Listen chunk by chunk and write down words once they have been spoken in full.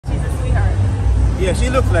Yeah,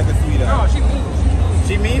 she looks like a sweetheart. No, she mean.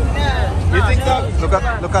 She mean? Yeah. You think so?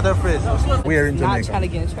 Look at her face. We're in Jamaica. Not trying to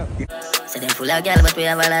get in trouble. Say them full of girl, but we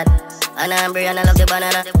have a lot. Anna and Brianna love the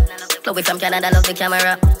banana. Chloe from Canada love the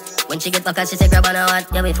camera. When she get back, she say grab on a what?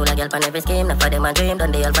 Yeah, we full of girl on every scheme. Now for them a dream,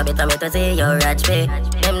 done the alphabet for me to say you're rich pay.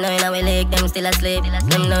 Them know in our league, them still asleep.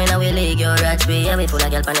 Them know in our league, you're rich pay. Yeah, we full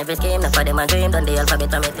of girl on every scheme. Now for them a dream, done the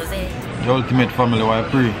alphabet for me to say. The ultimate family, why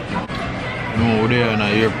pray? No, we're there in the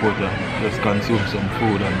airport, just consume some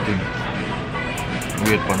food and things.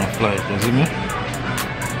 Wait for a flight, you see me?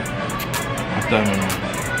 What time now?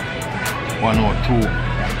 1 or 2.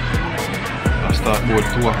 I start board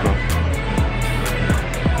 2 o'clock.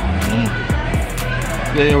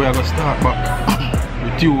 Yeah, we are going to start back. The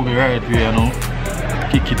tube right here, you know.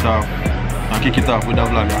 Kick it off. And kick it off with the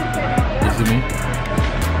vlogger. You see me?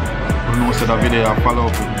 You know, so the video I follow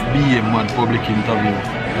up with BM man public interview.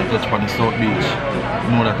 I touch on the South Beach. You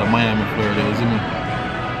know that at Miami, Florida, you see me?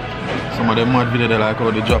 Some of them mad video they like how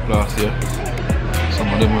they dropped last year. Some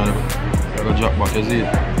of them are going to drop back, you see it?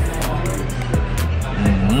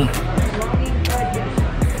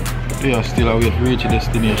 Yeah, still I wait to reach the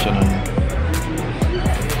destination and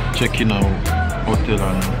check in our hotel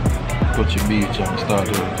and touch the beach and start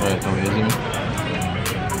right away, you see me?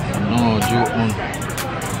 No joke, man.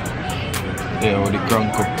 Yeah, with the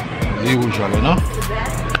crank up as usual, you know?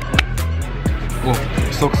 Oh,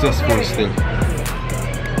 successful still.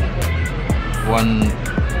 One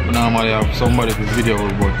normally have somebody to video,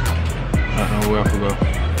 but I don't know where to go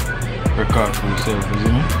record for yourself, you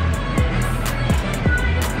see me?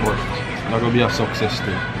 But that will be a success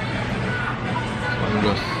still. So I'm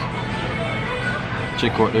just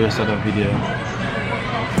check out the rest of the video.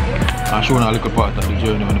 I'm showing a little part of the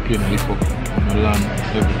journey when the plane lift up, when we land,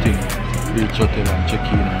 everything, reach hotel and check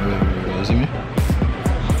in and wherever, you see me?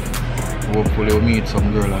 Hopefully we'll meet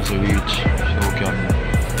some girl as we reach, so we can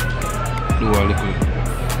do a little,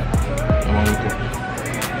 a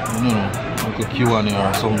little Q&A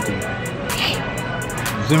or something.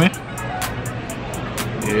 You see me?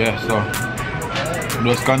 Yeah, so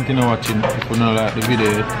just continue watching. If you don't like the video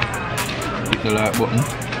yet, hit the like button,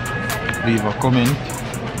 leave a comment.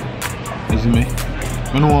 You see me?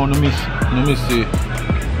 I don't want to miss the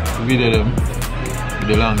video them for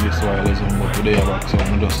the longest while, but today I'm back, so I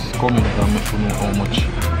just comment and make you know how much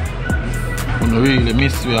you really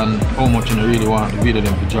miss me and how much you really want the video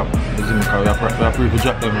them to drop. You see me? Because we are free to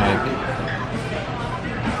drop them like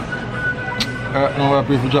now we are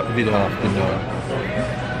free to drop the video after the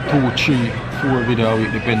 2, 3, 4 video a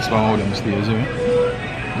week, depends on how them stay, you see me?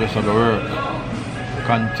 Just have to work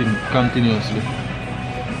continuously,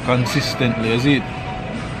 consistently, you see it?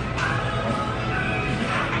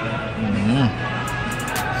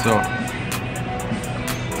 So,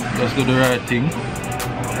 just do the right thing,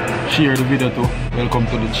 share the video too. Welcome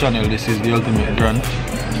to the channel, this is the Ultimate Grant.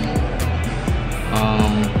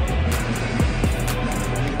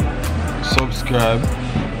 Subscribe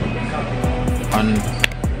and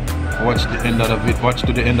watch the end of the video. Watch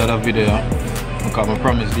to the end of the video, because I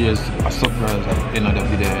promise there's a surprise at the end of the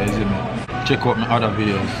video. You see me? Check out my other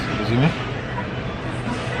videos. You see me?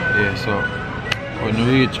 Yeah. So when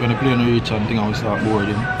the plane reach and thing, I will start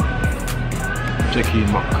boarding. Check in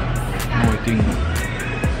back. No thing.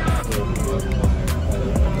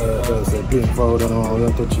 There's a plane forward and I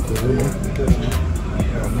will touch it. You see me?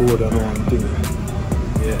 Board and one thing.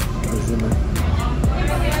 Yeah. You see me?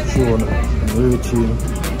 Sure. I'm reaching.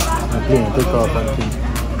 I'm playing take off and things.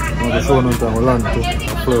 I'm going to show them time we land to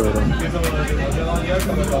Florida.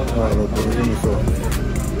 Alright, okay, so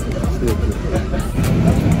stay tuned.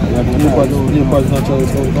 You pass naturally,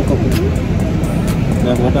 so we come up.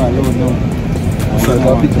 Yeah, but I don't know. So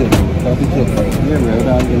I'll pick it. Yeah, we're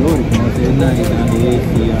down the road. You know, say night and the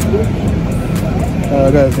AC and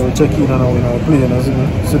alright guys, so we check in and now we're playing as you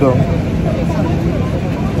sit down.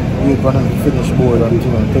 Wait for them to finish board and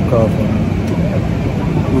take off and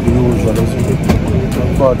do the usual, as you know.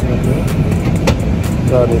 Unfortunately,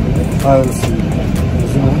 got the ILC,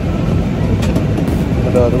 as you know.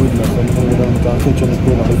 But the witness, and we don't catch any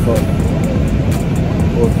plane on the car.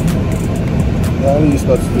 But at least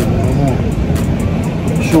that's good, you know.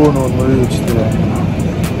 Sure, no, we reached the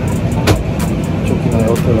checking the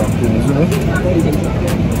hotel and things, you know.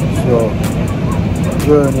 So,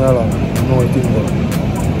 journey along, no thing but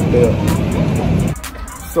there.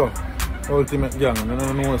 So, Ultimate Gang, I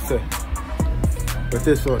don't know what to say. But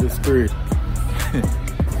this was the spirit.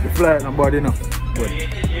 The flight nobody enough. But I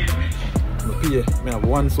have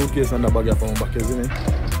one suitcase and the bag up on my back, you see me?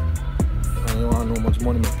 And you want to know how much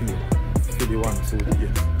money I pay for the one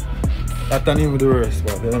suitcase. That ain't even the rest,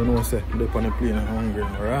 but they don't know what to say. They're on the plane and hungry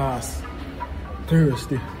and ass.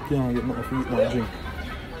 Thirsty. Can't get nothing to eat and drink.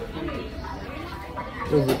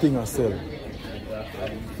 Everything I sell.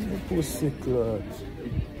 Pussy clot.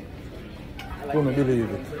 Couldn't believe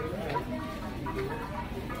it.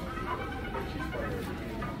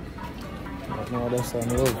 But now that's what I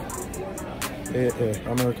love.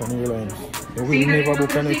 American Airlines. We never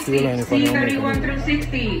book an next airline if I'm American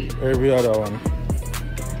Airlines. Every other one.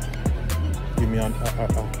 Give me an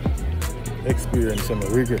experience and a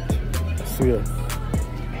regret. I swear.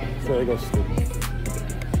 So I got stuck.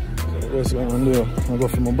 So that's what I'm doing. I go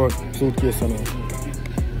for my bag, suitcase and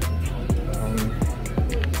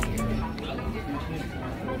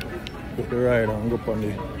get the ride and go up on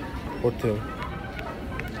the hotel.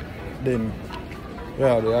 Then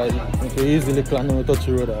yeah, if you easily climb on the touch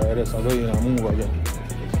road, I just go in and move again.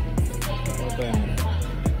 What time?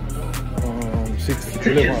 6,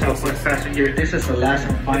 11 Southwest passenger, this is the last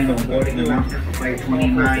and final boarding announcement for flight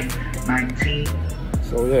 2919.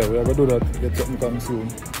 So yeah, we are going to do that, get something come soon.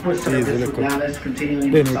 Service to Dallas,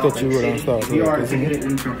 continuing then to we Salt touch Lake the road and City. start. If you are ticketed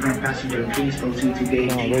in from front passenger, please proceed to gate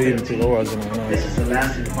G15. This is the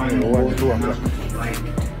last and final boarding announcement for flight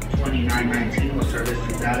 2919 with service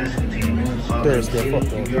to Dallas, continuing to Salt Lake City.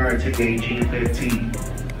 If you are to gate G15.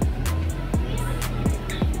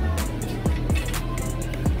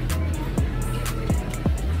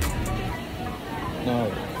 Now,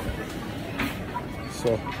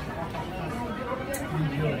 so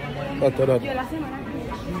after that,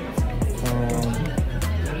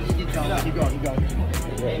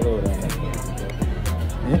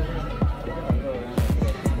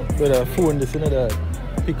 with a phone, this is that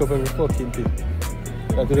pick up every fucking thing.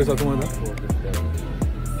 That's the rest of the money.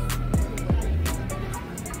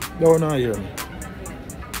 Don't hear me.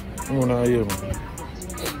 Don't hear me.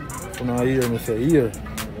 Don't hear me say here.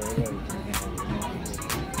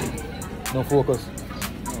 No focus.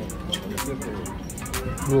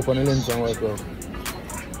 Go up on the lens and wipe out.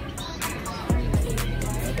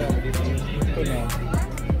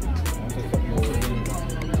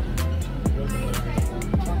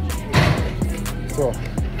 So,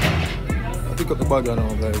 I pick up the bag now,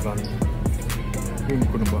 guys, and bring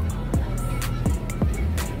it back.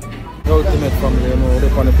 The ultimate family, you know,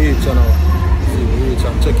 they're on the beach, you know. See the beach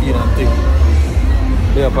and check in and think.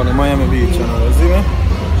 They're up on the Miami beach, you know, you see me?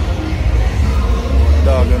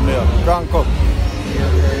 Dog them there. Crank up.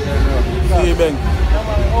 See bang.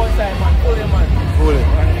 Fully.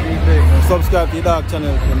 Subscribe to the dog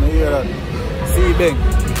channel when you hear that. See bang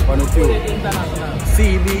on the tube.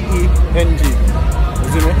 CBENG. You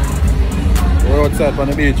see me? We're outside on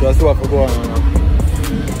the beach. That's what we go on.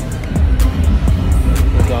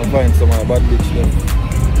 We can find some bad bitch there.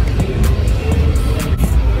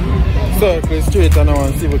 Circle straight now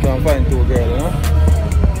and see if we can find two girls, you know?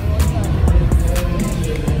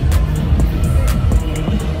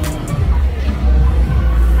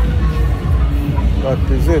 That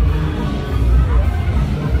is it.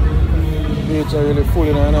 Beach are really full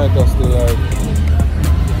in the night, that's still like,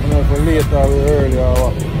 you know, for late or early or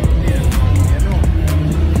what.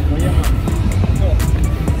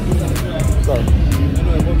 Sorry.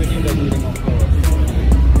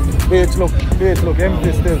 Beach look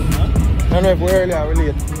empty still. I don't know if we're early or we're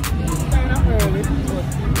late.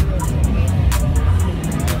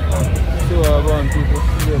 See what I'm going, people.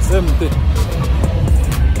 It's empty.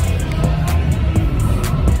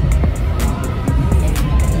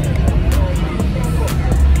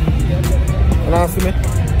 Now see me?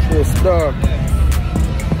 It's dark.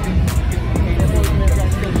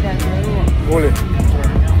 Hold it.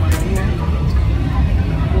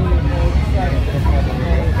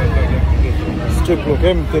 Strip look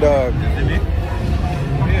empty, dog.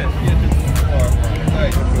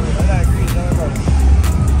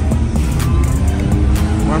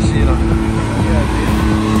 Machine.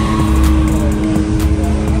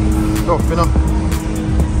 Stop, you know.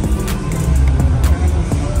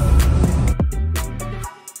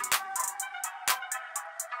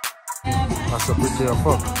 That's a pretty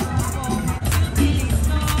fuck.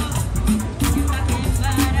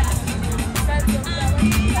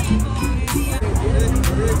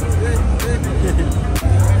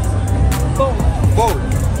 Both.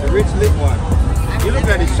 The rich lit one. You look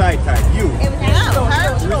like the shy type. You.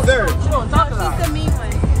 Reserved. She don't talk a lot. She's the mean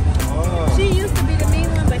one. Oh. She used to be the mean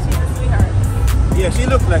one, but she's a sweetheart. Yeah, she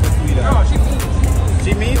looks like a sweetheart. No, she mean.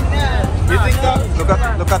 She mean? Yeah. You think so? Look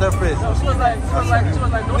at her face. No, she was like, don't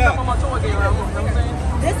step on my toe again. You know what I'm saying?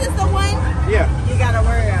 This is the one Yeah. you gotta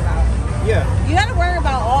worry about. Yeah. You gotta worry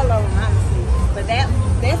about all of them, honestly. But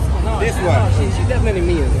this one. No, This one. she definitely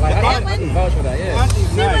means. Like, I That can one? vouch for that, yeah. Auntie's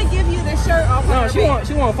She nice. would give you the shirt off No, her she back.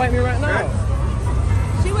 won't fight me right now.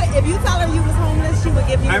 She would, If you tell her you was homeless, she would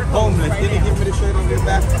give you I'm homeless. right Can you give me the shirt on your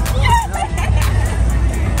back?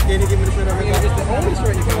 Can you give me the shirt on your back? It's the only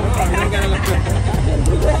shirt you can You don't gotta look good.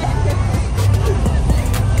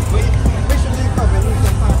 Wait, we should leave up and lose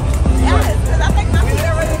some time. Yes, because I think my feet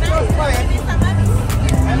are really nice. I need some money.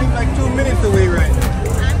 I live like 2 minutes away right now.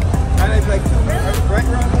 I live like 2 minutes right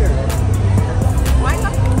around here. Why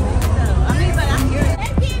not? I mean, but I'm here.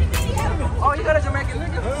 Oh, you got a Jamaican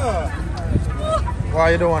nigga?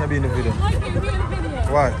 Why you don't want to be in the video? I can't be in the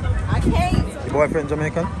video. Why? I can't. Your boyfriend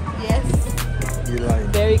Jamaican? Yes. You lying.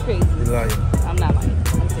 Very crazy. You lying. I'm not lying.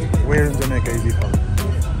 I'm serious. Where in Jamaica is he from?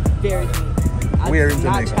 Very crazy. Where in I'm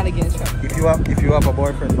Jamaica? not trying to get in trouble. If you have a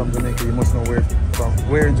boyfriend from Jamaica, you must know where from.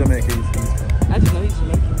 Where in Jamaica is he from? I just know he's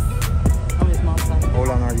Jamaican. On his mom's side. How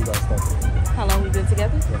long are you guys talking? How long we been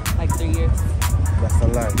together? Yeah. Like 3 years. That's a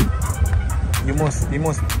lie. He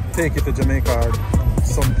must take you to Jamaica or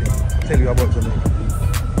something. Tell you about Jamaica.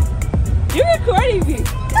 You're recording me.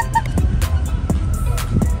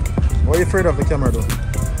 Why are you afraid of the camera though?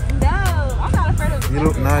 No, I'm not afraid of the You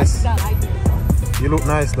look camera. nice. I just don't like it. You look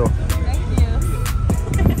nice though. Thank